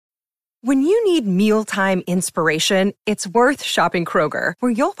When you need mealtime inspiration, it's worth shopping Kroger,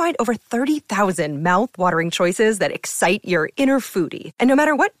 where you'll find over 30,000 mouth-watering choices that excite your inner foodie. And no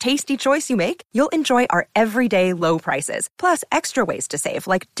matter what tasty choice you make, you'll enjoy our everyday low prices, plus extra ways to save,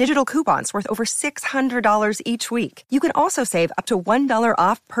 like digital coupons worth over $600 each week. You can also save up to $1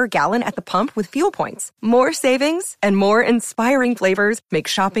 off per gallon at the pump with fuel points. More savings and more inspiring flavors make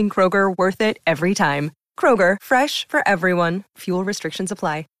shopping Kroger worth it every time. Kroger, fresh for everyone. Fuel restrictions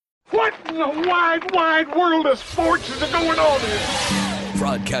apply. What in the wide, wide world of sports is going on here?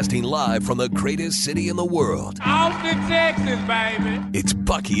 Broadcasting live from the greatest city in the world. Austin, Texas, baby. It's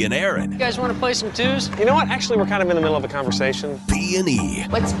Bucky and Erin. You guys want to play some twos? You know what? Actually, we're kind of in the middle of a conversation. B&E.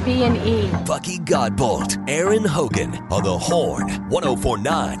 What's B&E? Bucky Godbolt, Erin Hogan on the Horn,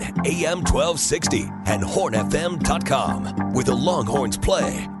 104.9 AM 1260 and hornfm.com, where the Longhorns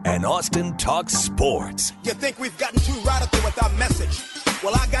play and Austin talks sports. You think we've gotten too radical with our message?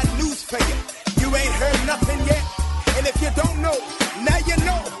 Well, I got news for you. You ain't heard nothing yet. And if you don't know, now you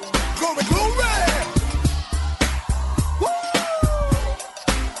know. Glory, glory! Woo!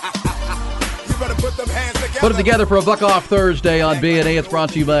 You better put them hands together. Put it together for a Buck Off Thursday on B&A. It's brought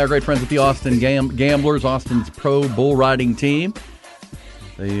to you by our great friends at the Austin Gamblers, Austin's pro bull riding team.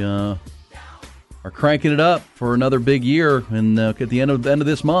 They are cranking it up for another big year. And at the end of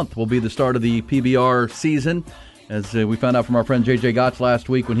this month will be the start of the PBR season. As we found out from our friend J.J. Gotch last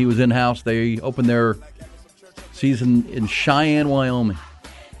week when he was in-house, they opened their season in Cheyenne, Wyoming.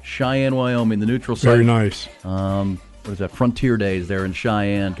 Cheyenne, Wyoming, the neutral site. Very nice. What is that? Frontier Days there in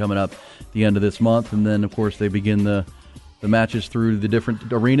Cheyenne coming up at the end of this month. And then, of course, they begin the matches through the different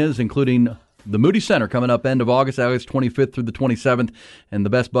arenas, including the Moody Center coming up end of August 25th through the 27th. And the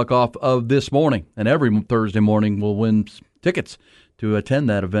best buck off of this morning and every Thursday morning will win tickets to attend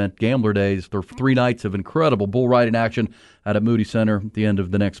that event, Gambler Days. There are 3 nights of incredible bull riding action out at Moody Center at the end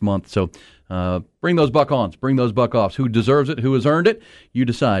of the next month. So bring those buck-ons, bring those buck-offs. Who deserves it, who has earned it, you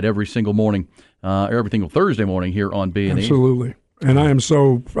decide every single morning, every single Thursday morning here on B&E. Absolutely. And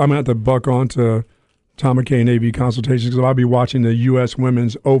I'm at the buck-on to Tom McKay and AV Consultations because I'll be watching the U.S.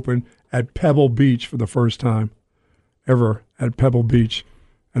 Women's Open at Pebble Beach for the first time ever at Pebble Beach.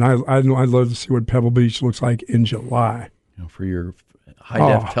 And I'd love to see what Pebble Beach looks like in July. For your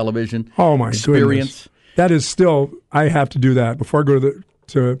high-def television my experience. Goodness. That is still, I have to do that before I go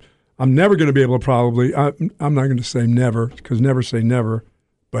to I'm never going to be able to probably, I'm not going to say never, because never say never,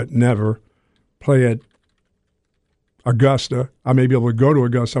 but never play at Augusta. I may be able to go to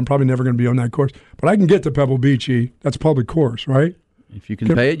Augusta. I'm probably never going to be on that course. But I can get to Pebble Beach. That's a public course, right? If you can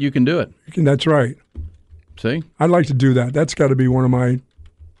pay it, you can do it. That's right. See? I'd like to do that. That's got to be one of my...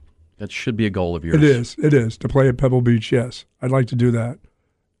 That should be a goal of yours. It is, to play at Pebble Beach, yes. I'd like to do that.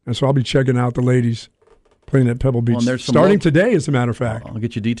 And so I'll be checking out the ladies playing at Pebble Beach. Starting today, as a matter of fact. I'll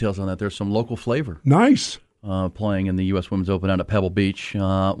get you details on that. There's some local flavor. Nice. Playing in the U.S. Women's Open out at Pebble Beach.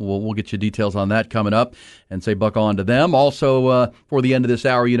 We'll get you details on that coming up and say buck on to them. Also, for the end of this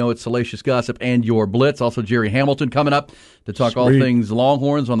hour, it's Salacious Gossip and your Blitz. Also, Jerry Hamilton coming up to talk all things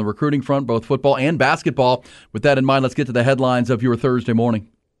Longhorns on the recruiting front, both football and basketball. With that in mind, let's get to the headlines of your Thursday morning.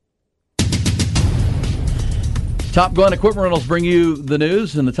 Top Gun Equipment Rentals bring you the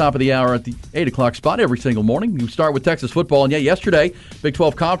news in the top of the hour at the 8 o'clock spot every single morning. You start with Texas football, and yesterday, Big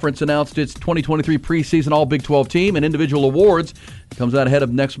 12 Conference announced its 2023 preseason All Big 12 team and individual awards. It comes out ahead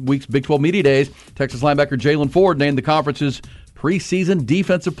of next week's Big 12 Media Days. Texas linebacker Jalen Ford named the conference's preseason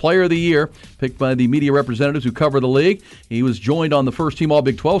Defensive Player of the Year, picked by the media representatives who cover the league. He was joined on the first-team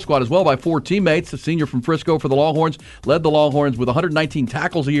All-Big 12 squad as well by 4 teammates. The senior from Frisco for the Longhorns led the Longhorns with 119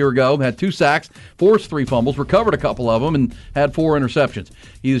 tackles a year ago, had 2 sacks, forced 3 fumbles, recovered a couple of them, and had 4 interceptions.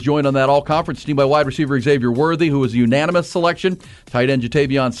 He is joined on that all-conference team by wide receiver Xavier Worthy, who was a unanimous selection. Tight end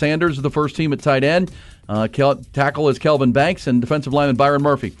Jatavion Sanders is the first team at tight end. Tackle is Kelvin Banks, and defensive lineman Byron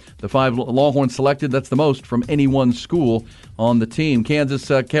Murphy. The 5 Longhorns selected, that's the most from any one school on the team. Kansas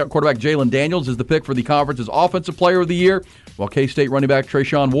quarterback Jalen Daniels is the pick for the conference's Offensive Player of the Year, while K-State running back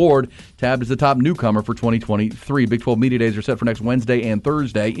Trayshawn Ward tabbed as the top newcomer for 2023. Big 12 Media Days are set for next Wednesday and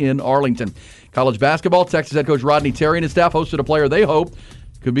Thursday in Arlington. College basketball, Texas head coach Rodney Terry and his staff hosted a player they hope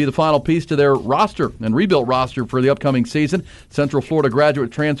could be the final piece to their roster and rebuilt roster for the upcoming season. Central Florida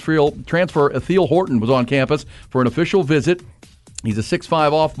graduate transfer Ethiel Horton was on campus for an official visit. He's a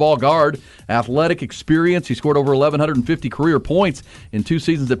 6'5" off-ball guard, athletic experience. He scored over 1,150 career points in 2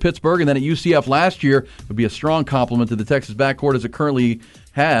 seasons at Pittsburgh and then at UCF last year. Would be a strong complement to the Texas backcourt as it currently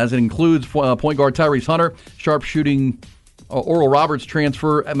has. It includes point guard Tyrese Hunter, sharpshooting Oral Roberts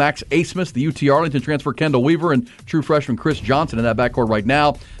transfer Max Asmus, the UT Arlington transfer Kendall Weaver, and true freshman Chris Johnson in that backcourt right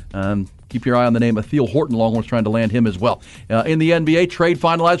now. keep your eye on the name of Theo Horton. Longhorns trying to land him as well. In the NBA, trade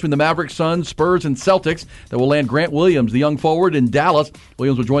finalized between the Mavericks, Suns, Spurs, and Celtics that will land Grant Williams, the young forward, in Dallas.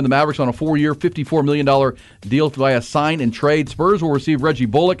 Williams will join the Mavericks on a 4-year, $54 million deal via sign and trade. Spurs will receive Reggie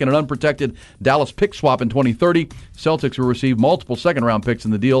Bullock and an unprotected Dallas pick swap in 2030. Celtics will receive multiple second-round picks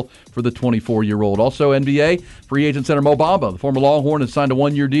in the deal for the 24-year-old. Also, NBA, free agent center Mo Bamba, the former Longhorn, has signed a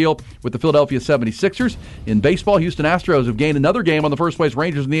 1-year deal with the Philadelphia 76ers. In baseball, Houston Astros have gained another game on the first-place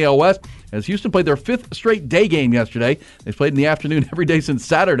Rangers in the AL West as Houston played their 5th straight day game yesterday. They've played in the afternoon every day since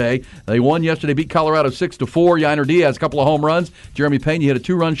Saturday. They won yesterday, beat Colorado 6-4. Yainer Diaz, a couple of home runs. Jeremy Pena hit a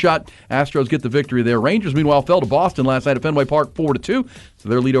 2-run shot. Astros get the victory there. Rangers, meanwhile, fell to Boston last night at Fenway Park 4-2. So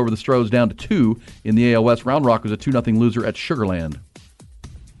their lead over the Stros down to 2 in the AL West. Round Rock was a 2-0 loser at Sugarland.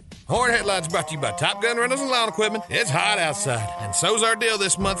 Horn Headlines brought to you by Top Gun Rentals and Lawn Equipment. It's hot outside, and so's our deal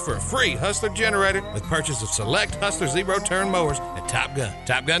this month for a free Hustler generator with purchase of select Hustler zero-turn mowers at Top Gun.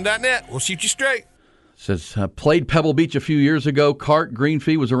 TopGun.net. We'll shoot you straight. Says, played Pebble Beach a few years ago. Cart green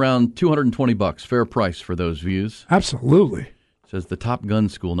fee was around $220. Fair price for those views. Absolutely. Says the Top Gun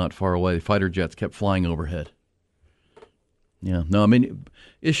school not far away. Fighter jets kept flying overhead. Yeah, no, I mean,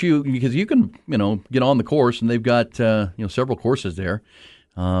 issue, because you can, get on the course, and they've got, several courses there.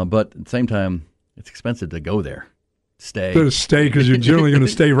 But at the same time, it's expensive to go there, stay. To stay because you're generally going to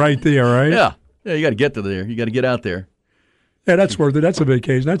stay right there, right? Yeah, you got to get to there. You got to get out there. Yeah, that's worth it. That's a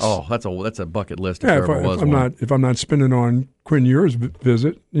vacation. That's a bucket list. Yeah, if I'm not spending on Quinn Ewers'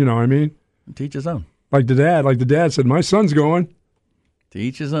 visit, you know what I mean? To each his own. Like the dad said, my son's going. To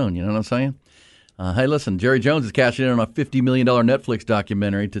each his own. You know what I'm saying? Hey, listen, Jerry Jones is cashing in on a $50 million Netflix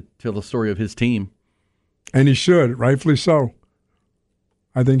documentary to tell the story of his team. And he should, rightfully so.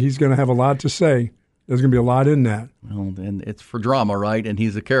 I think he's going to have a lot to say. There's going to be a lot in that. Well, and it's for drama, right? And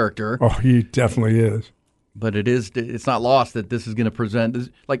he's a character. Oh, he definitely is. But it's not lost that this is going to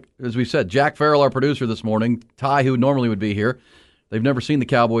present, like, as we said, Jack Farrell, our producer this morning, Ty, who normally would be here, they've never seen the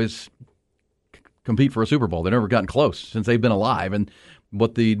Cowboys compete for a Super Bowl. They've never gotten close since they've been alive. And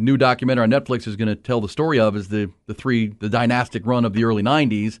what the new documentary on Netflix is going to tell the story of is the dynastic run of the early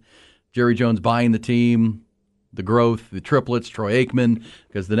 90s. Jerry Jones buying the team, the growth, the triplets, Troy Aikman,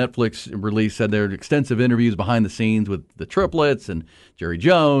 because the Netflix release said there are extensive interviews behind the scenes with the triplets and Jerry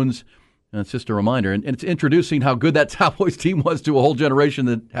Jones. And it's just a reminder. And it's introducing how good that Cowboys team was to a whole generation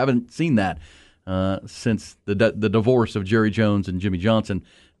that haven't seen that since the divorce of Jerry Jones and Jimmy Johnson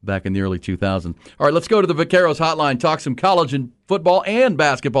back in the early 2000s. All right, let's go to the Vaqueros hotline, talk some college and football and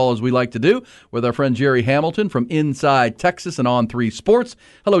basketball as we like to do with our friend Jerry Hamilton from Inside Texas and On 3 Sports.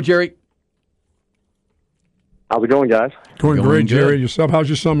 Hello, Jerry. How's it going, guys? Going great, Jerry. Yourself? How's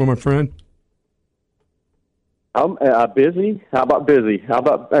your summer, my friend? I'm busy. How about busy?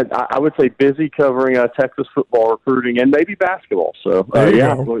 I would say busy covering Texas football recruiting and maybe basketball. So,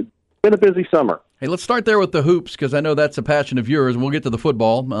 it's been a busy summer. Hey, let's start there with the hoops because I know that's a passion of yours, and we'll get to the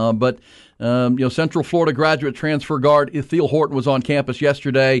football. But Central Florida graduate transfer guard Theo Horton was on campus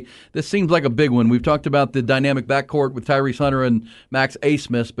yesterday. This seems like a big one. We've talked about the dynamic backcourt with Tyrese Hunter and Max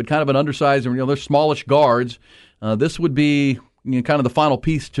Asmus, but kind of an undersized, they're smallish guards. This would be kind of the final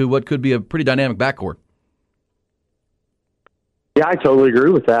piece to what could be a pretty dynamic backcourt. Yeah, I totally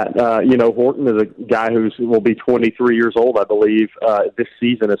agree with that. Horton is a guy who will be 23 years old, I believe, this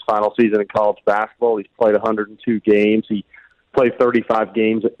season, his final season in college basketball. He's played 102 games. He played 35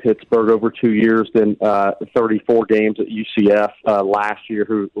 games at Pittsburgh over 2 years, then 34 games at UCF last year,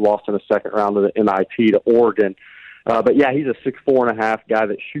 who lost in the second round of the NIT to Oregon. But, yeah, he's a 6'4.5" guy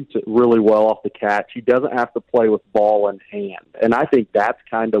that shoots it really well off the catch. He doesn't have to play with ball in hand. And I think that's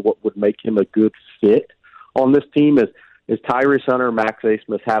kind of what would make him a good fit on this team is Tyrese Hunter and Max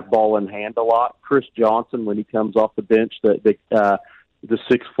Asmus have ball in hand a lot. Chris Johnson, when he comes off the bench, the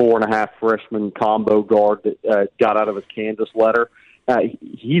 6'4.5" freshman combo guard that got out of his Kansas letter,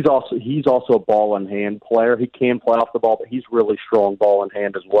 he's also a ball in hand player. He can play off the ball, but he's really strong ball in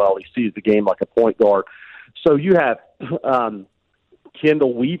hand as well. He sees the game like a point guard. So you have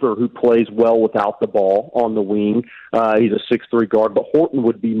Kendall Weaver, who plays well without the ball on the wing. He's a 6'3" guard, but Horton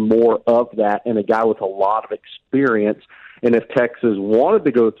would be more of that and a guy with a lot of experience. And if Texas wanted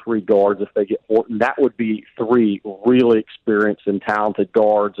to go 3 guards, if they get Horton, that would be 3 really experienced and talented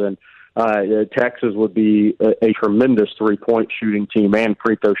guards. And Texas would be a tremendous three-point shooting team and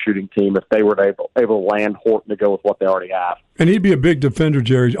free throw shooting team if they were able to land Horton to go with what they already have. And he'd be a big defender,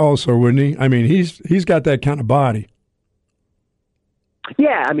 Jerry, also, wouldn't he? I mean, he's got that kind of body.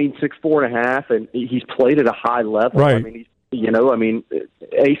 Yeah, 6'4.5", and he's played at a high level. Right. I mean, I mean,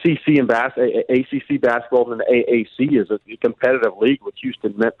 ACC basketball and the AAC is a competitive league with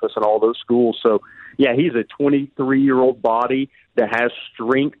Houston, Memphis, and all those schools. So, yeah, he's a 23-year-old body that has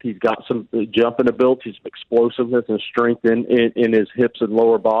strength. He's got some jumping ability, some explosiveness and strength in his hips and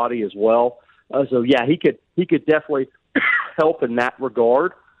lower body as well. So, yeah, he could definitely help in that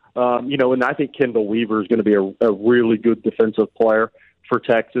regard. And I think Kendall Weaver is going to be a really good defensive player for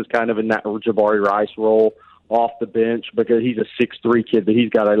Texas, kind of in that Jabari Rice role off the bench, because he's a 6'3" kid, but he's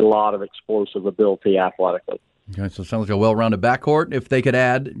got a lot of explosive ability athletically. Okay, so it sounds like a well-rounded backcourt. If they could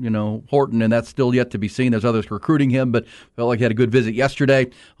add, Horton, and that's still yet to be seen. There's others recruiting him, but felt like he had a good visit yesterday.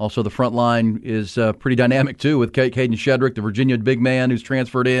 Also, the front line is pretty dynamic, too, with Caden Shedrick, the Virginia big man who's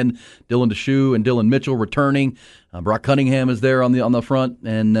transferred in, Dylan DeShoe and Dylan Mitchell returning. Brock Cunningham is there on the front,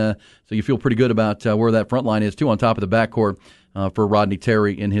 and so you feel pretty good about where that front line is, too, on top of the backcourt. For Rodney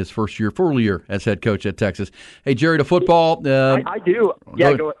Terry in his full year as head coach at Texas. Hey, Jerry, to football. I do.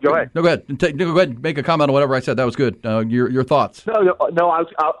 Yeah, go ahead. No, go ahead. Go ahead and make a comment on whatever I said. That was good. Your thoughts? No.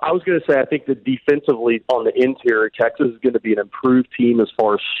 I was going to say I think that defensively on the interior, Texas is going to be an improved team as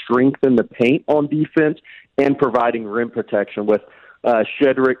far as strength in the paint on defense and providing rim protection with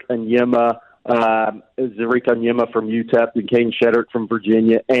Shedrick Onyema, Zarik Onyema from UTEP, and Caden Shedrick from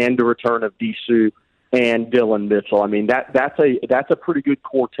Virginia, and the return of DeSue and Dylan Mitchell. I mean, that's a pretty good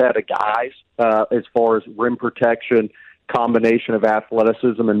quartet of guys as far as rim protection, combination of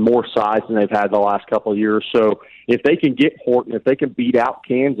athleticism, and more size than they've had the last couple of years. So if they can get Horton, if they can beat out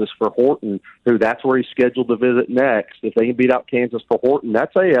Kansas for Horton, that's where he's scheduled to visit next. If they can beat out Kansas for Horton,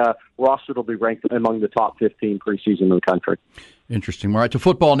 that's a roster that'll be ranked among the top 15 preseason in the country. Interesting. All right, to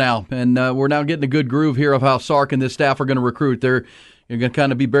football now. And we're now getting a good groove here of how Sark and this staff are going to recruit. You're going to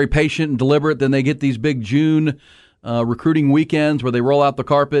kind of be very patient and deliberate. Then they get these big June recruiting weekends where they roll out the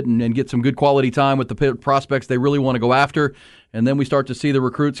carpet and get some good quality time with the prospects they really want to go after. And then we start to see the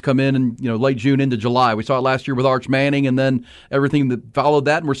recruits come in late June into July. We saw it last year with Arch Manning, and then everything that followed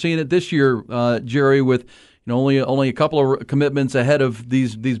that. And we're seeing it this year, Jerry, with only a couple of commitments ahead of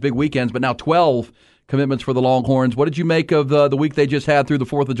these big weekends, but now 12 commitments for the Longhorns. What did you make of the week they just had through the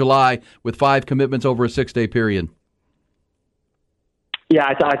 4th of July with 5 commitments over a 6-day period? Yeah,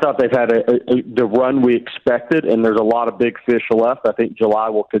 I thought they've had the run we expected, and there's a lot of big fish left. I think July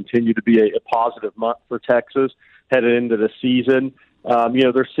will continue to be a positive month for Texas headed into the season.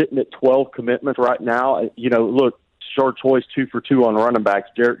 They're sitting at 12 commitments right now. Look, short choice 2 for 2 on running backs.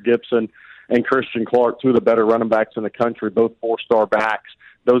 Jarrett Gibson and Christian Clark, 2 of the better running backs in the country, both 4-star backs.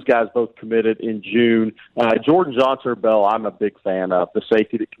 Those guys both committed in June. Jordan Johnson-Bell, I'm a big fan of, the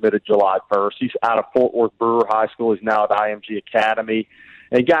safety that committed July 1st. He's out of Fort Worth Brewer High School. He's now at IMG Academy.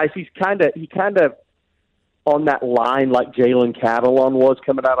 And, guys, he kind of on that line like Jalen Catalon was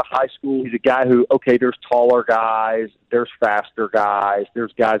coming out of high school. He's a guy who, okay, there's taller guys, there's faster guys,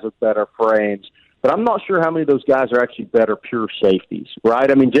 there's guys with better frames. But I'm not sure how many of those guys are actually better pure safeties, right?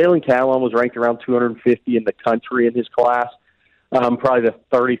 I mean, Jalen Catalon was ranked around 250 in the country in his class. Probably the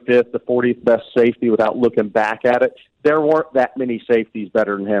 35th, the 40th best safety without looking back at it. There weren't that many safeties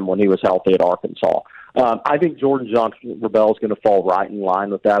better than him when he was healthy at Arkansas. I think Jordan Johnson-Rebel is going to fall right in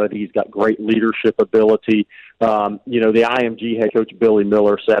line with that. I think he's got great leadership ability. The IMG head coach Billy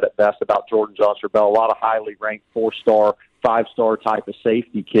Miller said it best about Jordan Johnson-Rebel. A lot of highly ranked 4-star, 5-star type of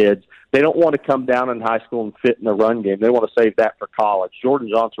safety kids. They don't want to come down in high school and fit in the run game. They want to save that for college. Jordan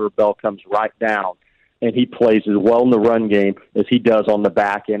Johnson-Rebel comes right down, and he plays as well in the run game as he does on the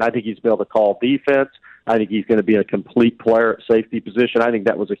back end. I think he's been able to call defense. I think he's going to be a complete player at safety position. I think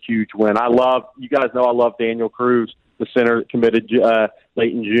that was a huge win. You guys know I love Daniel Cruz, the center that committed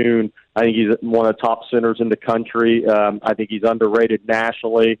late in June. I think he's one of the top centers in the country. I think he's underrated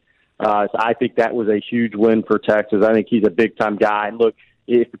nationally. So I think that was a huge win for Texas. I think he's a big-time guy. And look,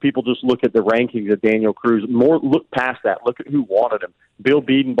 if people just look at the rankings of Daniel Cruz, look past that. Look at who wanted him. Bill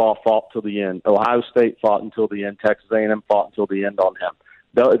Biedenbaugh fought till the end. Ohio State fought until the end. Texas A&M fought until the end on him.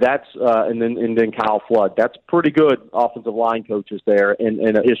 That's and then Kyle Flood. That's pretty good offensive line coaches there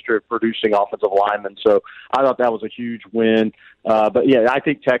in a history of producing offensive linemen. So I thought that was a huge win. But yeah, I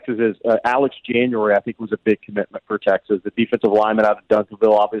think Texas is Alex January. I think was a big commitment for Texas. The defensive lineman out of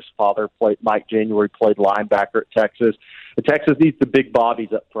Duncanville, obviously his father Mike January played linebacker at Texas. But Texas needs the big bodies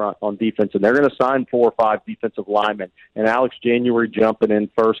up front on defense, and they're going to sign 4 or 5 defensive linemen. And Alex January jumping in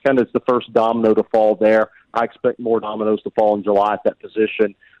first, kind of is the first domino to fall there. I expect more dominoes to fall in July at that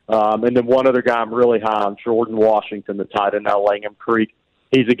position. And then one other guy I'm really high on, Jordan Washington, the tight end out of Langham Creek.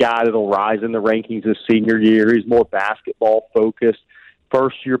 He's a guy that'll rise in the rankings his senior year. He's more basketball-focused.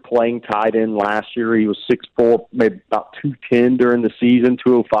 First year playing tight end last year, he was 6'4", maybe about 210 during the season,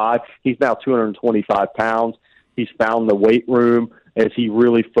 205. He's now 225 pounds. He's found the weight room as he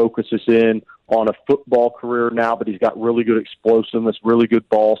really focuses in on a football career now, but he's got really good explosiveness, really good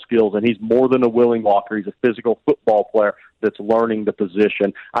ball skills, and he's more than a willing walker. He's a physical football player that's learning the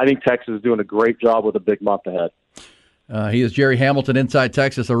position. I think Texas is doing a great job with a big month ahead. He is Jerry Hamilton, Inside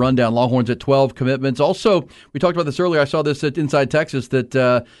Texas, a rundown. Longhorns at 12 commitments. Also, we talked about this earlier. I saw this at Inside Texas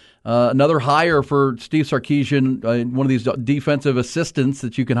that another hire for Steve Sarkisian, one of these defensive assistants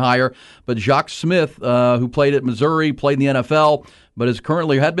that you can hire, but Jacques Smith, who played at Missouri, played in the NFL, but is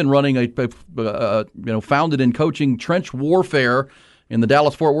currently had been running founded in coaching trench warfare in the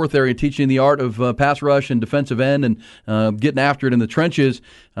Dallas-Fort Worth area, teaching the art of pass rush and defensive end and getting after it in the trenches.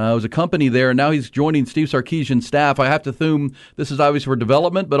 It was a company there, and now he's joining Steve Sarkisian's staff. I have to assume this is obviously for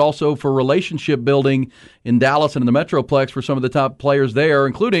development, but also for relationship building in Dallas and in the Metroplex for some of the top players there,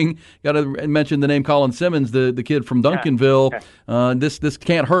 including, got to mention the name Colin Simmons, the kid from Duncanville. This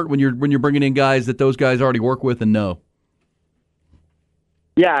can't hurt when you're bringing in guys that those guys already work with and know.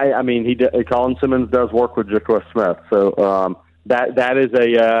 Yeah, I mean, Colin Simmons does work with Jacques Smith, so that is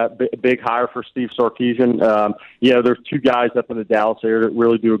a big hire for Steve Sarkisian. There's two guys up in the Dallas area that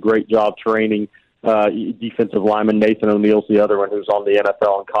really do a great job training defensive lineman. Nathan O'Neill's the other one who's on the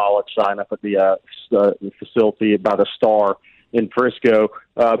NFL and college sign up at the facility by the Star in Frisco.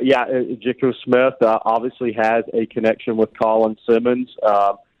 Jacques Smith obviously has a connection with Colin Simmons,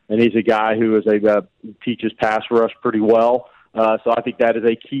 and he's a guy who teaches pass rush pretty well. So I think that is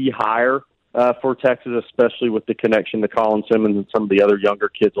a key hire for Texas, especially with the connection to Colin Simmons and some of the other younger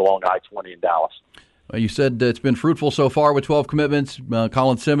kids along I-20 in Dallas. You said it's been fruitful so far with 12 commitments.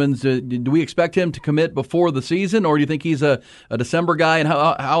 Colin Simmons, do we expect him to commit before the season, or do you think he's a December guy? And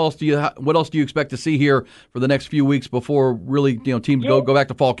what else do you expect to see here for the next few weeks before really teams go back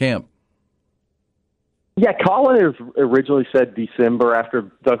to fall camp? Yeah, Colin has originally said December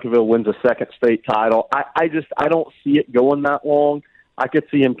after Duncanville wins a second state title. I don't see it going that long. I could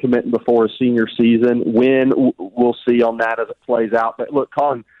see him committing before his senior season. When, we'll see on that as it plays out. But look,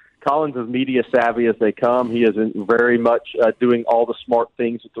 Colin's as media savvy as they come. He is very much doing all the smart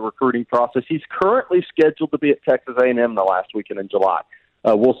things with the recruiting process. He's currently scheduled to be at Texas A&M the last weekend in July.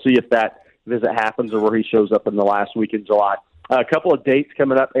 We'll see if that visit happens or where he shows up in the last week in July. A couple of dates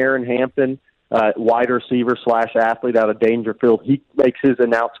coming up. Erin Hampton, wide receiver / athlete out of Dangerfield. He makes his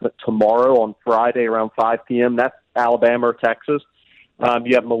announcement tomorrow on Friday around 5 p.m. That's Alabama or Texas.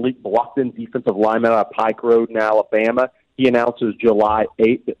 You have Malik Blockton, defensive lineman out of Pike Road in Alabama. He announces July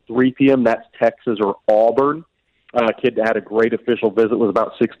 8th at 3 p.m. That's Texas or Auburn. Kid that had a great official visit, was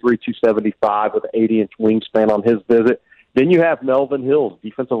about 6'3", 275 with an 80-inch wingspan on his visit. Then you have Melvin Hills,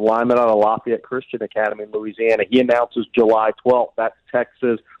 defensive lineman out of Lafayette Christian Academy in Louisiana. He announces July 12th. That's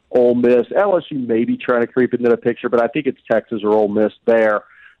Texas, Ole Miss. LSU may be trying to creep into the picture, but I think it's Texas or Ole Miss there.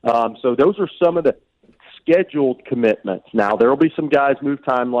 So those are some of the scheduled commitments. Now, there will be some guys move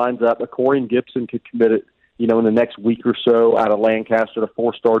timelines up. Corian Gibson could commit it, in the next week or so out of Lancaster, the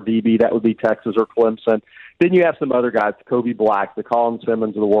 4-star DB. That would be Texas or Clemson. Then you have some other guys, Kobe Black, the Colin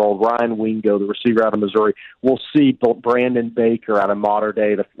Simmons of the world, Ryan Wingo, the receiver out of Missouri. We'll see Brandon Baker out of Mater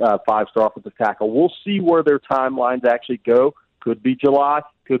Dei, the 5-star offensive tackle. We'll see where their timelines actually go. Could be July,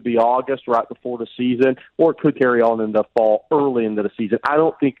 could be August, right before the season, or it could carry on into fall, early into the season. I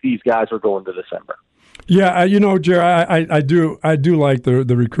don't think these guys are going to December. Yeah, Jerry, I do like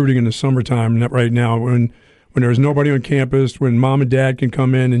the recruiting in the summertime right now when there's nobody on campus, when mom and dad can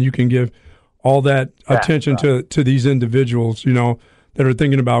come in and you can give all that attention to these individuals, that are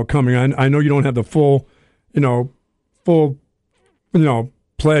thinking about coming. I know you don't have the full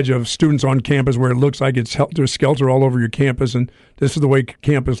pledge of students on campus where it looks like it's helter-skelter all over your campus, and this is the way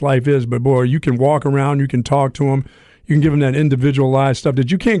campus life is. But, boy, you can walk around, you can talk to them, you can give them that individualized stuff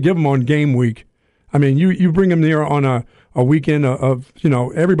that you can't give them on game week. I mean, you bring them there on a weekend of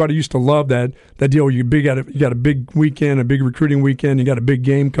everybody used to love that deal. You got a big weekend, a big recruiting weekend. You got a big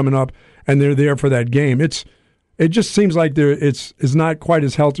game coming up, and they're there for that game. It just seems like it's not quite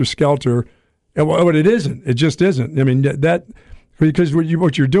as helter skelter. But it isn't. It just isn't. I mean that because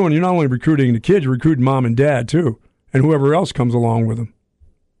what you're doing, you're not only recruiting the kids, you're recruiting mom and dad too, and whoever else comes along with them.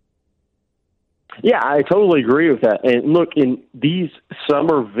 Yeah, I totally agree with that. And look, in these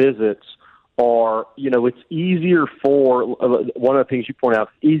summer visits. It's easier for, one of the things you point out,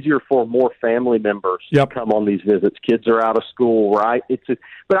 it's easier for more family members to come on these visits. Kids are out of school, right?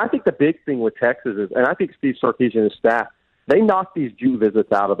 But I think the big thing with Texas is, and I think Steve Sarkisian and his staff, they knock these June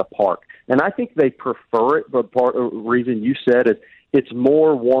visits out of the park. And I think they prefer it, but part of the reason you said is it's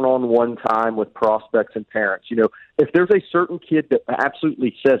more one-on-one time with prospects and parents. You know, if there's a certain kid that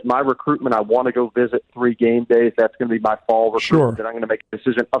absolutely says, my recruitment, I want to go visit 3 game days, that's going to be my fall recruitment, that I'm going to make a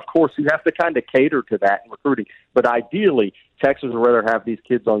decision. Of course, you have to kind of cater to that in recruiting. But ideally, Texas would rather have these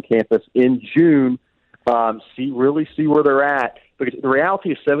kids on campus in June, really see where they're at. Because the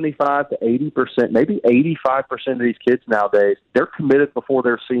reality is 75 to 80%, maybe 85% of these kids nowadays, they're committed before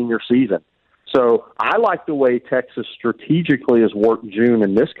their senior season. So I like the way Texas strategically has worked June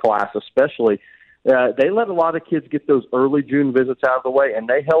in this class especially. They let a lot of kids get those early June visits out of the way, and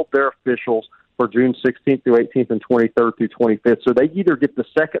they held their officials for June 16th through 18th and 23rd through 25th. So they either get the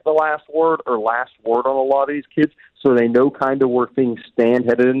second to last word or last word on a lot of these kids, so they know kind of where things stand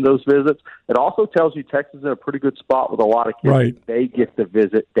headed into those visits. It also tells you Texas is in a pretty good spot with a lot of kids. Right. They get the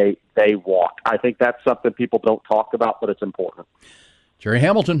visit date they want. I think that's something people don't talk about, but it's important. Jerry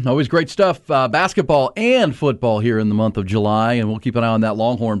Hamilton, always great stuff. Basketball and football here in the month of July, and we'll keep an eye on that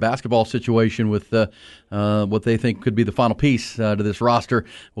Longhorn basketball situation with what they think could be the final piece to this roster.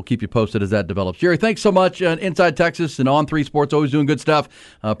 We'll keep you posted as that develops. Jerry, thanks so much. Inside Texas and On 3 Sports, always doing good stuff.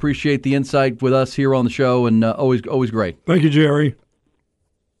 Appreciate the insight with us here on the show, and always great. Thank you, Jerry.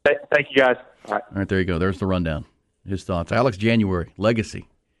 Thank you, guys. All right, there you go. There's the rundown. His thoughts. Alex January, legacy,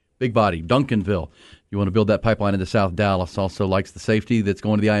 big body, Duncanville. You want to build that pipeline into South Dallas. Also likes the safety that's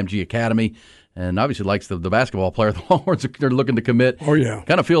going to the IMG Academy, and obviously likes the basketball player. The Longhorns are looking to commit. Oh, yeah.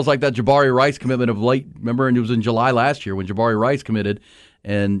 Kind of feels like that Jabari Rice commitment of late. Remember, and it was in July last year when Jabari Rice committed,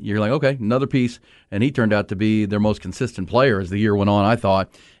 and you're like, okay, another piece. And he turned out to be their most consistent player as the year went on, I thought,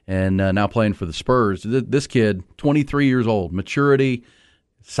 and now playing for the Spurs. This kid, 23 years old, maturity,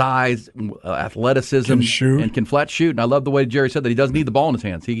 size, athleticism, and can flat shoot. And I love the way Jerry said that he doesn't need the ball in his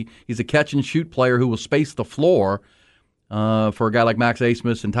hands. He's a catch-and-shoot player who will space the floor for a guy like Max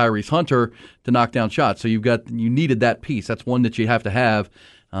Asmus and Tyrese Hunter to knock down shots. So you needed that piece. That's one that you have to have.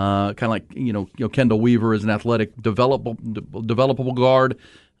 Kind of like Kendall Weaver is an athletic, developable guard.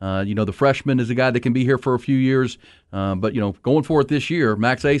 The freshman is a guy that can be here for a few years. But going forward this year,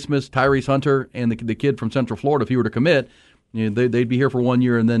 Max Asmus, Tyrese Hunter, and the kid from Central Florida, if he were to commit, they'd be here for 1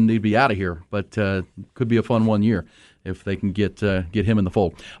 year and then they'd be out of here. But could be a fun 1 year if they can get him in the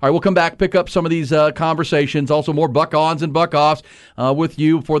fold. All right, we'll come back, pick up some of these conversations. Also more buck-ons and buck-offs with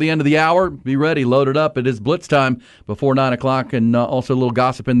you before the end of the hour. Be ready, load it up. It is blitz time before 9 o'clock, and also a little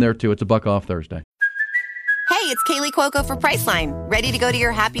gossip in there, too. It's a buck-off Thursday. Hey, it's Kaylee Cuoco for Priceline. Ready to go to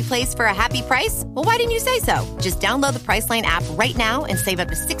your happy place for a happy price? Well, why didn't you say so? Just download the Priceline app right now and save up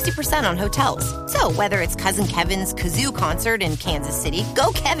to 60% on hotels. So whether it's Cousin Kevin's Kazoo Concert in Kansas City,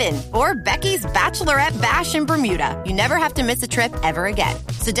 go Kevin, or Becky's Bachelorette Bash in Bermuda, you never have to miss a trip ever again.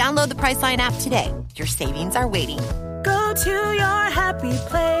 So download the Priceline app today. Your savings are waiting. Go to your happy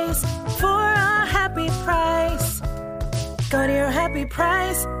place for a happy price. Go to your happy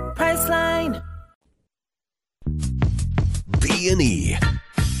price, Priceline. B&E.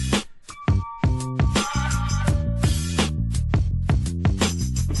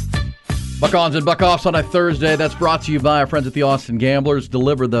 Buck-ons and buck-offs on a Thursday. That's brought to you by our friends at the Austin Gamblers.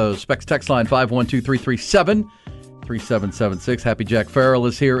 Deliver those. Specs text line 512-337-3776. Happy Jack Farrell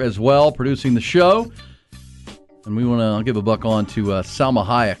is here as well, producing the show. And I'll give a buck on to Salma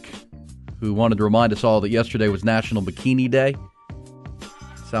Hayek, who wanted to remind us all that yesterday was National Bikini Day.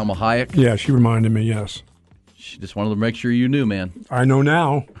 Salma Hayek. Yeah, she reminded me, yes. She just wanted to make sure you knew, man. I know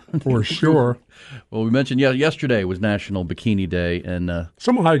now, for sure. Well, we mentioned yesterday was National Bikini Day, and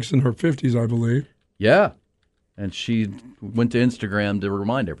Salma Hayek's in her 50s, I believe. Yeah, and she went to Instagram to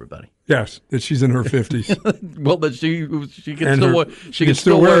remind everybody. Yes, that she's in her 50s. Well, that she can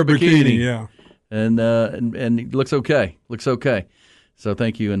still wear a bikini. Yeah, and it looks okay. Looks okay. So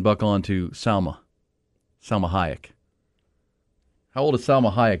thank you, and buck on to Salma Hayek. How old is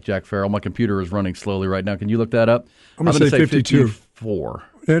Salma Hayek, Jack Farrell? My computer is running slowly right now. Can you look that up? I'm going to say 52. 54.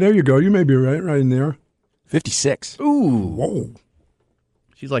 Yeah, there you go. You may be right in there. 56. Ooh. Whoa.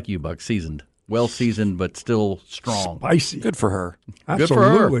 She's like you, Buck. Seasoned. Well-seasoned, but still strong. Spicy. Good for her.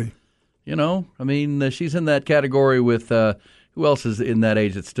 Absolutely. Good for her. She's in that category with who else is in that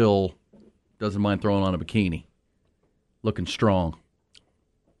age that still doesn't mind throwing on a bikini? Looking strong.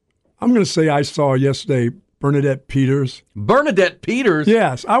 I'm going to say I saw yesterday Bernadette Peters. Bernadette Peters?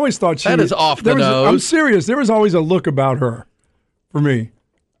 Yes. I always thought that is off the nose. I'm serious. There was always a look about her for me.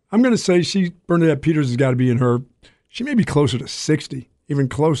 I'm going to say Bernadette Peters has got to be she may be closer to 60, even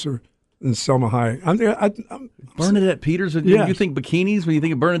closer than Salma Hayek. Bernadette Peters? Yeah. You think bikinis when you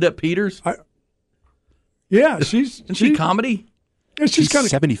think of Bernadette Peters? Yeah, Isn't she comedy? Yeah, she's kind of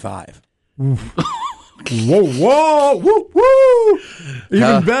 75. Whoa, woo!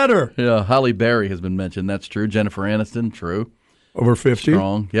 Even better. Yeah, Halle Berry has been mentioned. That's true. Jennifer Aniston, true. Over 50.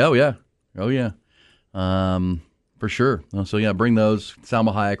 Strong. Yeah, oh yeah. For sure. So yeah, bring those.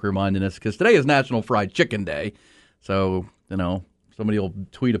 Salma Hayek reminding us because today is National Fried Chicken Day. So somebody will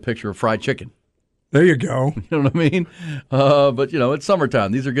tweet a picture of fried chicken. There you go. You know what I mean? But it's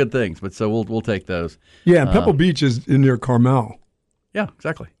summertime. These are good things. But so we'll take those. Yeah, and Pebble Beach is in near Carmel. Yeah,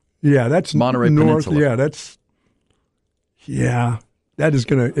 exactly. Yeah, that's Monterey north. Peninsula.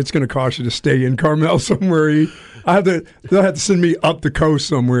 It's gonna cost you to stay in Carmel somewhere. They'll have to send me up the coast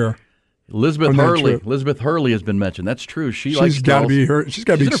somewhere. Elizabeth Hurley has been mentioned. That's true. She's got to be her. She's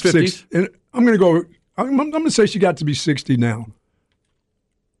got to be 60. And I'm going to go. I'm going to say she got to be 60 now.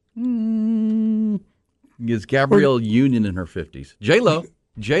 Is Gabrielle Union in her 50s? J-Lo.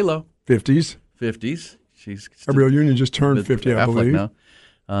 50s. She's Gabrielle Union just turned 50, I believe. Now.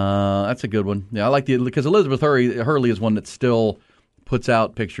 That's a good one. Yeah, I like because Elizabeth Hurley is one that still puts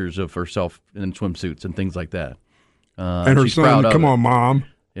out pictures of herself in swimsuits and things like that. And her son, come on, Mom.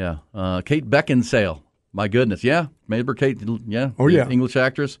 Yeah. Kate Beckinsale. My goodness. Yeah. Remember Kate? Yeah. Oh, yeah. English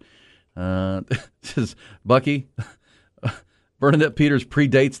actress. This is Bucky. Bernadette Peters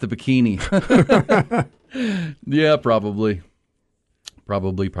predates the bikini. Yeah, probably.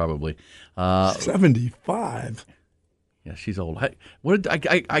 75. Yeah, she's old. I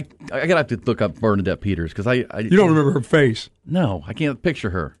gotta have to look up Bernadette Peters because I you don't remember her face. No, I can't picture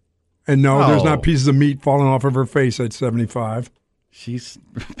her. And there's not pieces of meat falling off of her face at 75. She's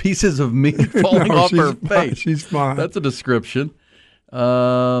pieces of meat falling off her face. She's fine. That's a description.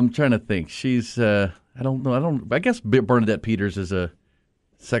 I'm trying to think. She's I don't know. I guess Bernadette Peters is a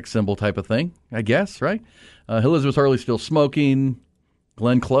sex symbol type of thing. I guess, right? Elizabeth Hurley's still smoking.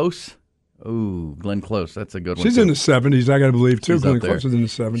 Glenn Close. Ooh, Glenn Close. That's a good one. She's in the 70s, I got to believe, too. Glenn Close is in the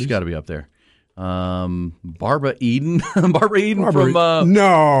 70s. She's got to be up there. Barbara Eden. Barbara Eden from...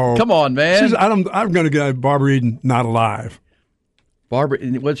 no. Come on, man. I'm going to get Barbara Eden not alive. Barbara,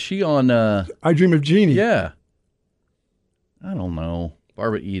 was she on... I Dream of Jeannie. Yeah. I don't know.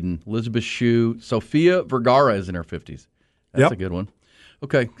 Barbara Eden. Elizabeth Shue. Sofia Vergara is in her 50s. That's a good one.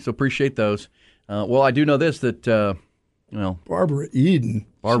 Okay, so appreciate those. Well, I do know this, that... Barbara Eden.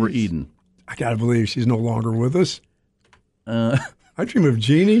 Eden. I got to believe she's no longer with us. I Dream of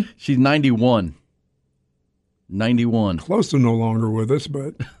Jeannie. She's 91. 91. Close to no longer with us,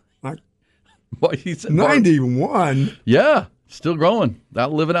 but... Well, he said 91? Yeah, still growing.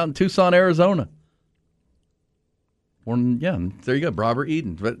 Living out in Tucson, Arizona. There you go, Barbara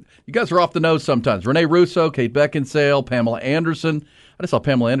Eden. But you guys are off the nose sometimes. Renee Russo, Kate Beckinsale, Pamela Anderson. I just saw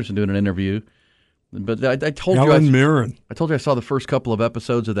Pamela Anderson doing an interview. But I told Helen Mirren. I told you I saw the first couple of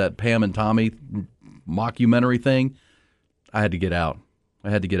episodes of that Pam and Tommy mockumentary thing. I had to get out.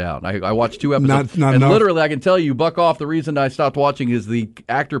 I watched 2 episodes. Not and enough. Literally, I can tell you, buck off, the reason I stopped watching is the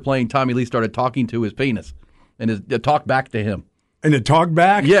actor playing Tommy Lee started talking to his penis. And it talked back to him. And it talked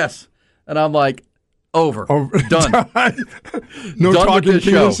back? Yes. And I'm like, over. Done. No Done talking with this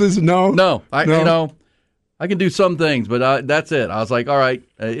show. penises? No. I can do some things, but that's it. I was like, all right.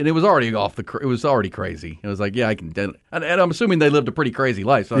 And it was already it was already crazy. It was like, yeah, I can. And I'm assuming they lived a pretty crazy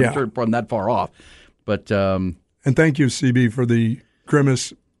life, so I'm sure it wasn't that far off. But and thank you, CB, for the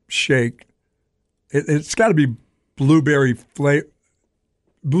Grimace shake. It's got to be blueberry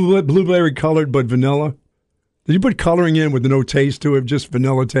colored, but vanilla. Did you put coloring in with no taste to it, just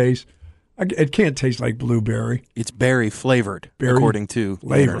vanilla taste? It can't taste like blueberry. It's berry flavored, according to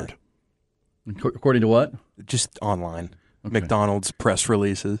flavored. According to what? Just online. Okay. McDonald's press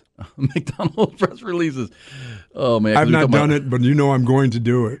releases. McDonald's press releases. Oh, man. I've not done it, but I'm going to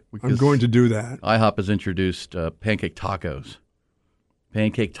do it. I'm going to do that. IHOP has introduced pancake tacos.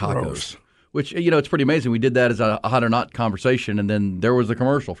 Gross. Which, it's pretty amazing. We did that as a hot or not conversation, and then there was a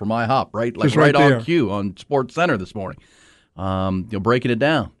commercial from IHOP, right? Like right on cue on Sports Center this morning. Breaking it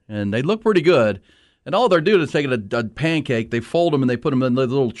down. And they look pretty good. And all they're doing is taking a pancake, they fold them, and they put them in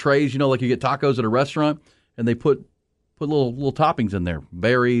little trays, like you get tacos at a restaurant, and they put little toppings in there,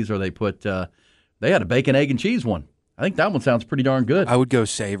 berries, or they put they had a bacon, egg, and cheese one. I think that one sounds pretty darn good. I would go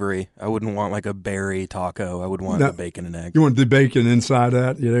savory. I wouldn't want like a berry taco. I would want the bacon and egg. You want the bacon inside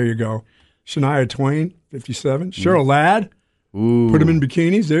that? Yeah, there you go. Shania Twain, 57. Cheryl Ladd. Ooh. Put them in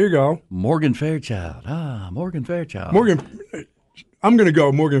bikinis. There you go. Morgan Fairchild. Morgan Fairchild. I'm going to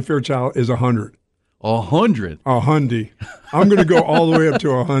go Morgan Fairchild is 100. 100? A hundy. I'm going to go all the way up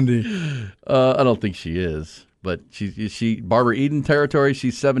to a hundy. I don't think she is, but she Barbara Eden territory.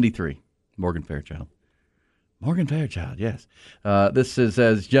 She's 73. Morgan Fairchild. Yes. This is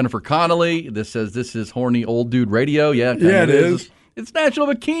as Jennifer Connelly. This says this is horny old dude radio. Yeah, it is. It's National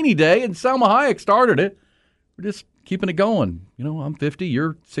Bikini Day, and Salma Hayek started it. We're just keeping it going. I'm 50.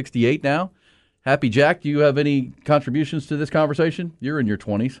 You're 68 now. Happy Jack, do you have any contributions to this conversation? You're in your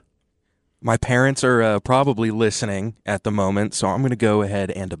 20s. My parents are probably listening at the moment, so I'm going to go ahead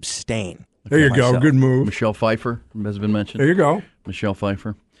and abstain. There you go. Good move. Michelle Pfeiffer has been mentioned. There you go. Michelle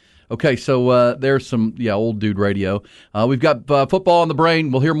Pfeiffer. Okay, so there's some, old dude radio. We've got football on the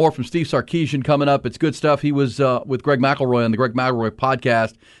brain. We'll hear more from Steve Sarkisian coming up. It's good stuff. He was with Greg McElroy on the Greg McElroy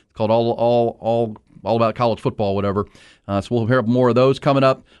podcast. It's called All About College Football, whatever. So we'll hear more of those coming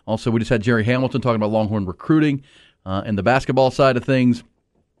up. Also, we just had Jerry Hamilton talking about Longhorn recruiting and the basketball side of things.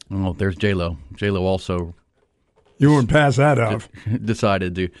 Oh, there's J-Lo. J-Lo also. You wouldn't pass that up.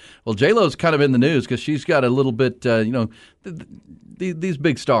 Decided to. Well, J-Lo's kind of in the news because she's got a little bit, these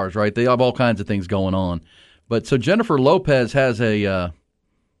big stars, right? They have all kinds of things going on. But so Jennifer Lopez has a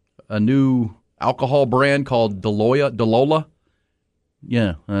new alcohol brand called Delola.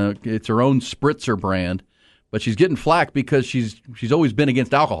 Yeah, it's her own spritzer brand. But she's getting flack because she's always been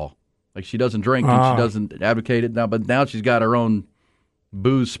against alcohol. Like she doesn't drink and she doesn't advocate it now. But now she's got her own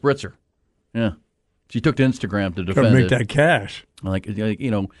booze spritzer. Yeah. She took to Instagram to defend it. Make that cash. Like,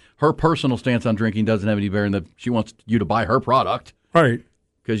 her personal stance on drinking doesn't have any bearing that she wants you to buy her product. Right.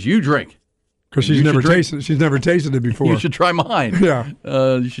 Because you drink. Because she's never tasted it before. You should try mine. Yeah.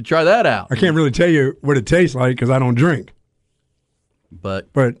 You should try that out. I can't really tell you what it tastes like because I don't drink. But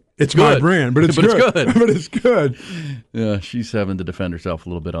it's my brand. But it's good. But it's good. Yeah, she's having to defend herself a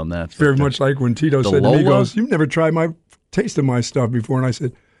little bit on that. Very much like when Tito said to me, he goes, "You've never tried tasted my stuff before." And I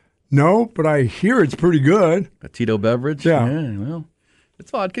said, "No, but I hear it's pretty good." A Tito beverage? Yeah. Well, it's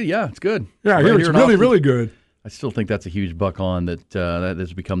vodka. Yeah, it's good. Yeah, I hear it's really, really good. I still think that's a huge buck on that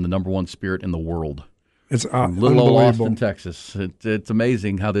has become the number one spirit in the world. It's little old Austin, Texas. It's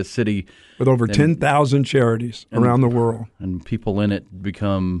amazing how this city, with over 10,000 charities around the world, and people in it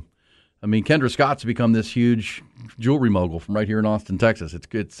become. I mean, Kendra Scott's become this huge jewelry mogul from right here in Austin, Texas. It's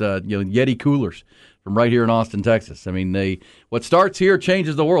Yeti coolers from right here in Austin, Texas. I mean, what starts here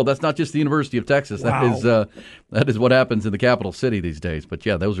changes the world. That's not just the University of Texas. Wow. That is what happens in the capital city these days. But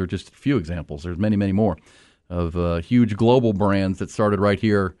yeah, those are just a few examples. There's many, many more of huge global brands that started right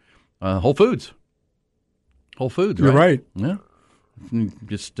here. Whole Foods. Whole Foods, right? You're right. Yeah.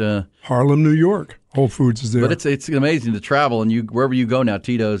 Just Harlem, New York. Whole Foods is there. But it's amazing to travel, and wherever you go now,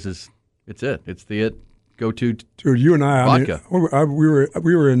 Tito's is it. It's the go-to. Dude, you and vodka.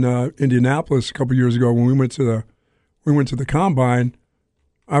 We were in Indianapolis a couple years ago when we went to the combine.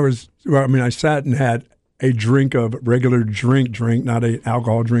 I sat and had a drink of regular drink, not a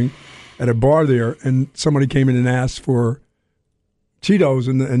alcohol drink, at a bar there, and somebody came in and asked for Tito's,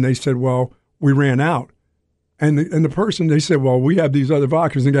 and they said, "Well, we ran out." And the person, they said, "Well, we have these other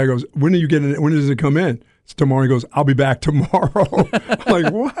vodkas." And the guy goes, "When are you getting it? When does it come in?" It's tomorrow. He goes, "I'll be back tomorrow." I'm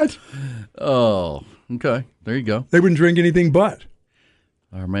like, what? Oh, okay. There you go. They wouldn't drink anything but.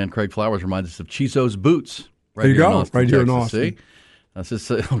 Our man Craig Flowers reminds us of Chiso's Boots. Right, there you go. Right here in Austin.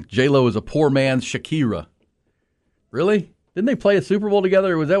 See? J-Lo is a poor man's Shakira. Really? Didn't they play a Super Bowl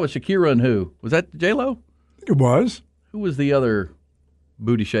together? Or was that with Shakira and who? Was that J-Lo? It was. Who was the other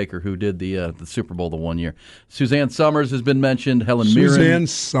booty shaker who did the Super Bowl the one year? Suzanne Summers has been mentioned. Helen Mirren. Suzanne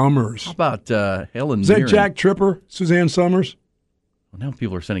Summers. How about Helen Mirren? Is that Jack Tripper? Suzanne Summers? Well, now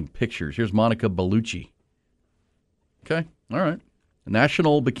people are sending pictures. Here's Monica Bellucci. Okay. All right.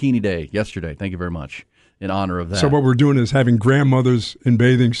 National Bikini Day yesterday. Thank you very much in honor of that. So what we're doing is having grandmothers in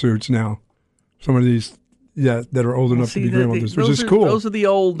bathing suits now. Some of these, that are old enough to be grandmothers, which is cool. Those are the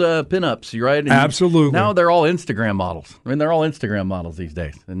old pinups, right? And absolutely. Now they're all Instagram models. I mean, they're all Instagram models these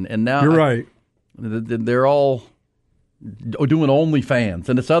days. And now you're right. They're all doing OnlyFans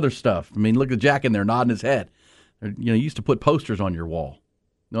and this other stuff. I mean, look at Jack in there nodding his head. You used to put posters on your wall.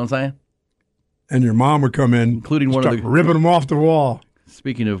 You know what I'm saying? And your mom would come in, including one of the ripping them off the wall.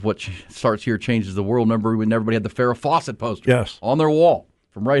 Speaking of what starts here changes the world. Remember when everybody had the Farrah Fawcett poster? Yes, on their wall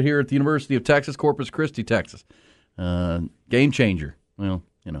from right here at the University of Texas, Corpus Christi, Texas. Game changer. Well,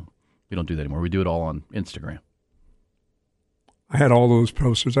 we don't do that anymore. We do it all on Instagram. I had all those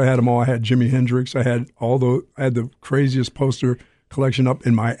posters. I had them all. I had Jimi Hendrix. I had the craziest poster collection up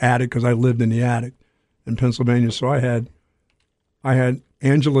in my attic because I lived in the attic in Pennsylvania. So I had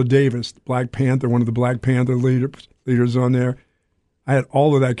Angela Davis, Black Panther, one of the Black Panther leaders on there. I had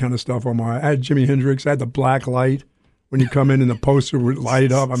all of that kind of stuff on my. I had Jimi Hendrix. I had the black light when you come in and the poster would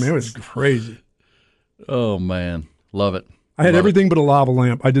light up. I mean, it was crazy. Oh man, love it. I had everything but a lava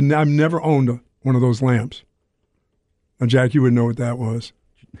lamp. I've never owned one of those lamps. Now, Jack, you would know what that was.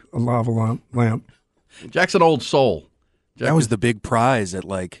 A lava lamp. Jack's an old soul. That was the big prize at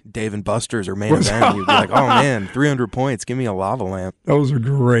like Dave & Buster's or Main Event. You'd be like, "Oh man, 300 points. Give me a lava lamp." Those are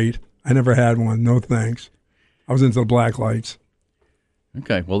great. I never had one. No thanks. I was into the black lights.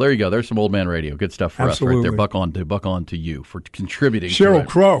 Okay, well, there you go. There's some old man radio. Good stuff for us right there. Buck on to you for contributing. Sheryl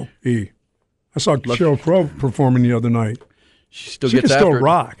Crow, I saw Sheryl Crow performing the other night. She gets can after still it.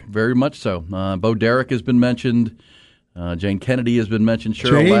 rock. Very much so. Bo Derek has been mentioned. Jane Kennedy has been mentioned.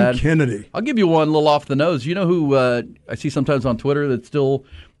 Cheryl Ladd. Kennedy. I'll give you one a little off the nose. You know who I see sometimes on Twitter that still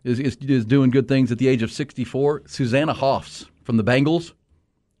is doing good things at the age of 64? Susanna Hoffs from the Bengals.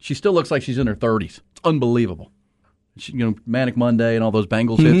 She still looks like she's in her 30s. It's unbelievable. She, Manic Monday and all those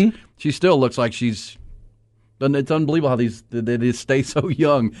Bengals hits. She still looks like she's. It's unbelievable how they stay so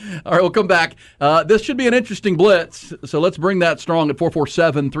young. All right, we'll come back. This should be an interesting blitz, so let's bring that strong at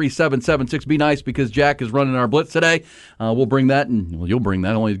 447-3776. Be nice because Jack is running our blitz today. We'll bring that, and you'll bring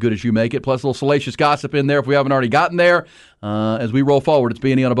that only as good as you make it, plus a little salacious gossip in there if we haven't already gotten there. As we roll forward, it's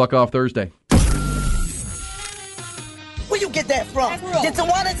B&E on a Buck Off Thursday. Where you get that from? Did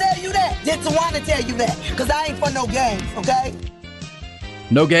Tawana tell you that? Did Tawana tell you that? Because I ain't for no games, okay?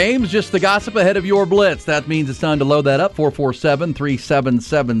 No games, just the gossip ahead of your blitz. That means it's time to load that up,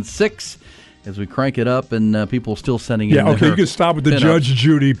 447-3776. As we crank it up and people still sending in. Yeah, okay, you can stop with the Judge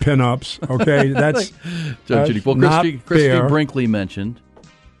Judy pinups. Okay, that's Judge Judy. Well, not Christy fair. Brinkley mentioned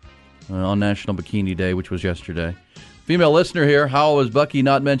on National Bikini Day, which was yesterday. Female listener here, how has Bucky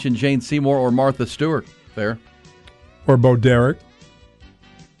not mentioned Jane Seymour or Martha Stewart? Fair. Or Bo Derek.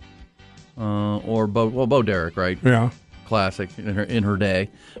 Or Bo Derek, right? Yeah. Classic in her day,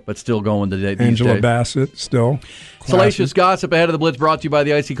 but still going today. Angela Bassett, still. Salacious gossip ahead of the blitz brought to you by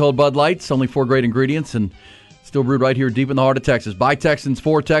the Icy Cold Bud Lights. Only 4 great ingredients and still brewed right here deep in the heart of Texas. By Texans,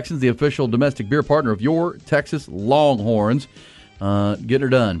 for Texans, the official domestic beer partner of your Texas Longhorns. Getting her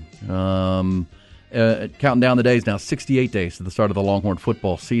done. Counting down the days now, 68 days to the start of the Longhorn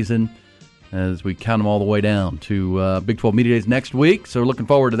football season as we count them all the way down to Big 12 Media Days next week. So looking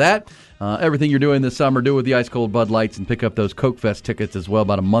forward to that. Everything you're doing this summer, do it with the Ice Cold Bud Lights and pick up those Coke Fest tickets as well,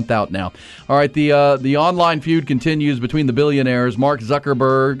 about a month out now. All right, the online feud continues between the billionaires, Mark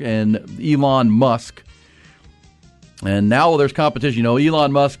Zuckerberg and Elon Musk. And now there's competition.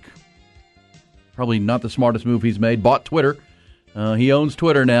 Elon Musk, probably not the smartest move he's made, bought Twitter. He owns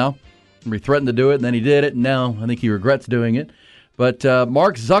Twitter now. He threatened to do it, and then he did it, and now I think he regrets doing it. But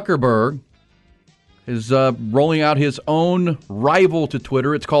Mark Zuckerberg is rolling out his own rival to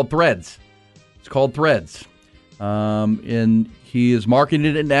Twitter. It's called Threads. And he is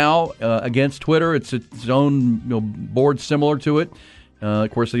marketing it now against Twitter. It's its own board similar to it.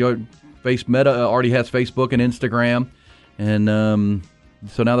 Of course, Meta already has Facebook and Instagram. And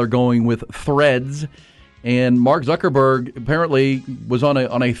so now they're going with Threads. And Mark Zuckerberg apparently was on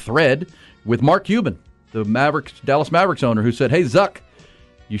a thread with Mark Cuban, the Dallas Mavericks owner, who said, "Hey, Zuck,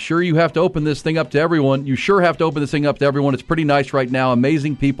 you sure you have to open this thing up to everyone? You sure have to open this thing up to everyone. It's pretty nice right now.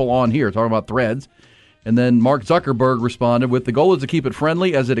 Amazing people on here." Talking about Threads. And then Mark Zuckerberg responded with, "The goal is to keep it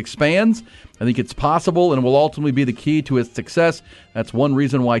friendly as it expands. I think it's possible and will ultimately be the key to its success. That's one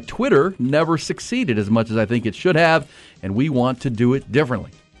reason why Twitter never succeeded as much as I think it should have, and we want to do it differently."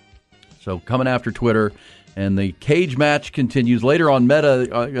 So coming after Twitter. And the cage match continues. Later on Meta,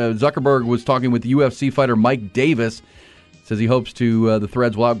 Zuckerberg was talking with the UFC fighter Mike Davis. Says he hopes the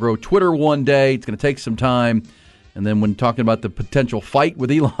Threads will outgrow Twitter one day. It's going to take some time. And then when talking about the potential fight with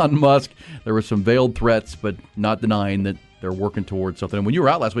Elon Musk, there were some veiled threats, but not denying that they're working towards something. And when you were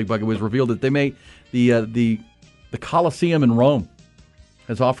out last week, Buck, it was revealed that they may the Colosseum in Rome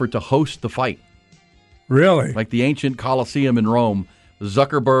has offered to host the fight. Really? Like the ancient Colosseum in Rome,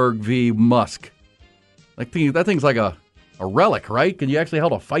 Zuckerberg v. Musk. That thing's like a relic, right? Can you actually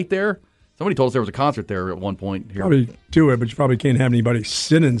hold a fight there? Somebody told us there was a concert there at one point. Here. Probably do it, but you probably can't have anybody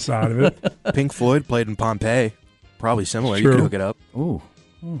sit inside of it. Pink Floyd played in Pompeii. Probably similar. True. You could hook it up. Ooh,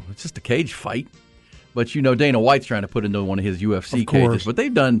 it's just a cage fight. But Dana White's trying to put into one of his UFC cages. But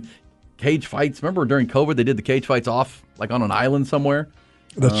they've done cage fights. Remember during COVID they did the cage fights off like on an island somewhere?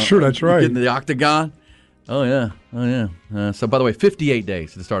 That's true. That's right. Getting the octagon. Oh, yeah. So, by the way, 58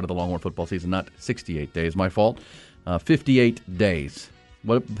 days to the start of the Longhorn football season, not 68 days. My fault. 58 days.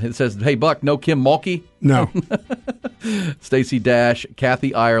 What it says, "Hey, Buck, no Kim Mulkey?" No. Stacey Dash,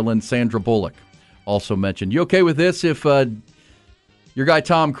 Kathy Ireland, Sandra Bullock also mentioned. You okay with this if your guy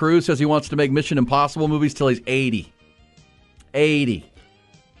Tom Cruise says he wants to make Mission Impossible movies till he's 80? 80.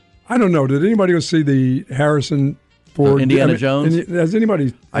 I don't know. Did anybody go see the Harrison Ford Indiana Jones? Has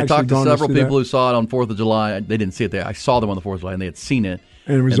anybody I talked to several people that? who saw it on 4th of July. They didn't see it there. I saw them on the 4th of July, and they had seen it.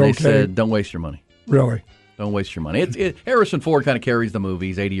 And it was they okay? said, don't waste your money. Really? Don't waste your money. Harrison Ford kind of carries the movie.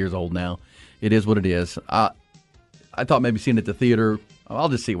 He's 80 years old now. It is what it is. I thought maybe seeing it at the theater, I'll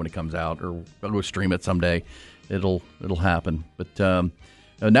just see it when it comes out, or I'll go stream it someday. It'll happen. But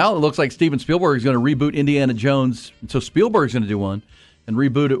now it looks like Steven Spielberg is going to reboot Indiana Jones. So Spielberg's going to do one. and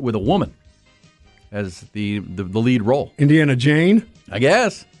reboot it with a woman as the lead role. Indiana Jane? I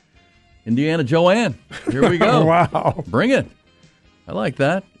guess. Indiana Joanne. Here we go. Wow. Bring it. I like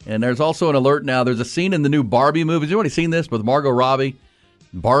that. And there's also an alert now. There's a scene in the new Barbie movie. Has anybody seen this with Margot Robbie?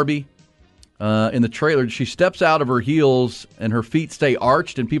 Barbie. In the trailer, she steps out of her heels and her feet stay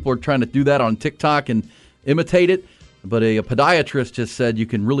arched, and people are trying to do that on TikTok and imitate it. But a podiatrist has said you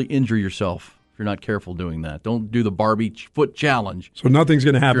can really injure yourself if you're not careful doing that. Don't do the Barbie foot challenge. So nothing's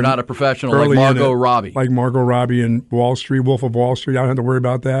going to happen. You're not a professional like Margot Robbie. Like Margot Robbie in Wall Street, Wolf of Wall Street. I don't have to worry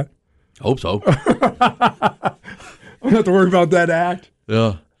about that. Hope so. I don't have to worry about that act.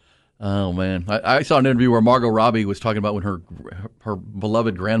 Yeah. Oh, man. I saw an interview where Margot Robbie was talking about when her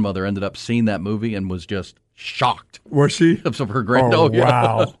beloved grandmother ended up seeing that movie and was just shocked. Was she? Of her granddaughter. Oh,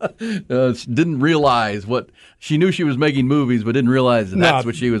 wow. Didn't realize what – she knew she was making movies, but didn't realize that's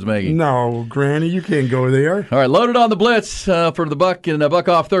what she was making. No, Granny, you can't go there. All right, loaded on the Blitz for the Buck and Buck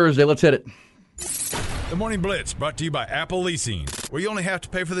Off Thursday. Let's hit it. The Morning Blitz brought to you by Apple Leasing, where you only have to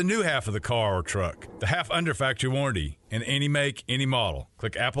pay for the new half of the car or truck, the half under factory warranty, in any make, any model.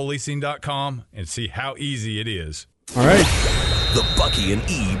 Click appleleasing.com and see how easy it is. All right. The Bucky and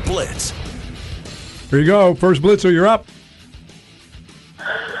E Blitz. Here you go. First Blitzer, you're up.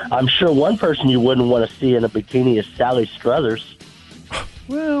 I'm sure one person you wouldn't want to see in a bikini is Sally Struthers.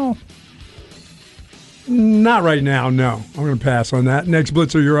 Well, not right now, no. I'm going to pass on that. Next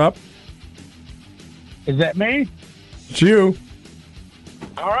Blitzer, you're up. Is that me? It's you.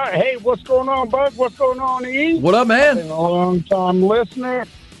 All right. Hey, what's going on, Buck? What's going on, E? What up, man? Been a long-time listener.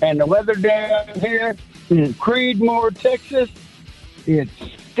 And the weather down here in Creedmoor, Texas, it's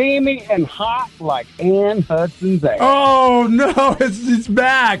steamy and hot like Ann Hudson's ass. Oh, no, it's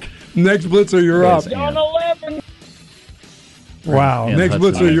back. Next Blitzer, you're up. John 11. Wow. Ann Next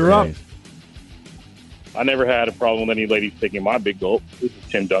Hudson Blitzer, you're up. I never had a problem with any ladies taking my big gulp. This is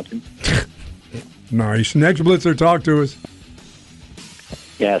Tim Duncan. Nice. Next Blitzer, talk to us.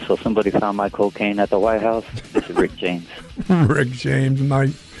 Yeah, so somebody found my cocaine at the White House. This is Rick James. Rick James,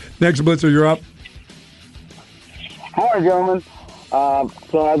 nice. Next Blitzer, you're up. Hi, gentlemen.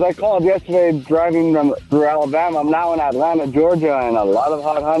 So as I called yesterday, driving through Alabama, I'm now in Atlanta, Georgia, and a lot of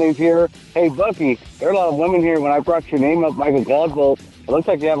hot honeys here. Hey, Bucky, there are a lot of women here. When I brought your name up, Michael Caldwell, it looks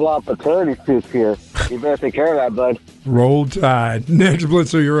like you have a lot of paternity suits here. You better take care of that, bud. Roll Tide. Next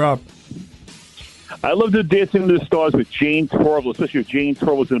Blitzer, you're up. I love to dance into the stars with Jane Torval, especially if Jane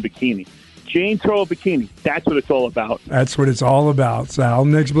Torval's in a bikini. Jane Torval bikini, that's what it's all about. That's what it's all about, Sal.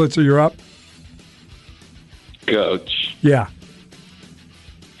 Next Blitzer, you're up. Coach. Yeah.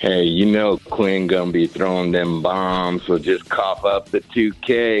 Hey, you know Quinn gonna be throwing them bombs, so just cough up the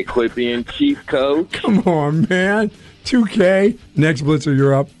 2K. Quit being cheap, Coach. Come on, man. 2K. Next Blitzer,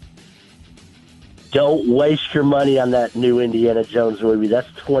 you're up. Don't waste your money on that new Indiana Jones movie. That's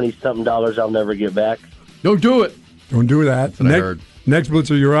 $20-something I'll never get back. Don't do it. Don't do that. That's what I heard. Next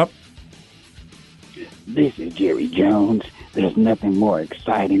Blitzer, you're up. This is Jerry Jones. There's nothing more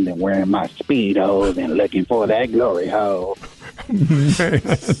exciting than wearing my Speedos and looking for that glory hole. Next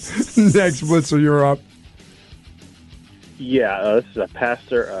Blitzer, you're up. Yeah, this is a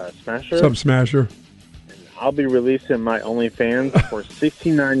Pastor Smasher. Sub Smasher. I'll be releasing my OnlyFans for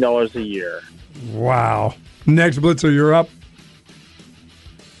 $69 a year. Wow. Next Blitzer, you're up.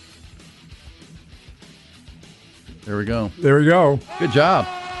 There we go. There we go. Good job.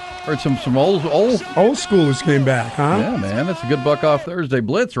 Heard some old schoolers came back, huh? Yeah, man. That's a good Buck Off Thursday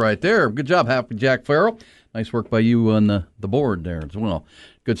Blitz right there. Good job, Happy Jack Farrell. Nice work by you on the board there as well.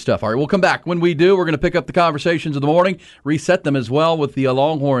 Good stuff. All right, we'll come back. When we do, we're going to pick up the conversations of the morning, reset them as well with the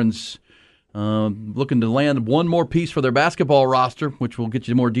Longhorns looking to land one more piece for their basketball roster, which we'll get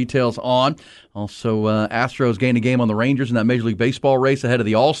you more details on. Also, Astros gained a game on the Rangers in that Major League Baseball race ahead of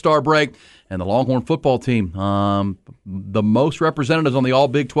the All-Star break. And the Longhorn football team, the most representatives on the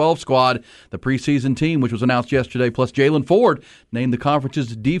All-Big 12 squad, the preseason team, which was announced yesterday, plus Jalen Ford, named the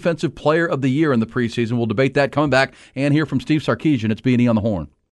conference's Defensive Player of the Year in the preseason. We'll debate that coming back and hear from Steve Sarkisian. It's B&E on the Horn.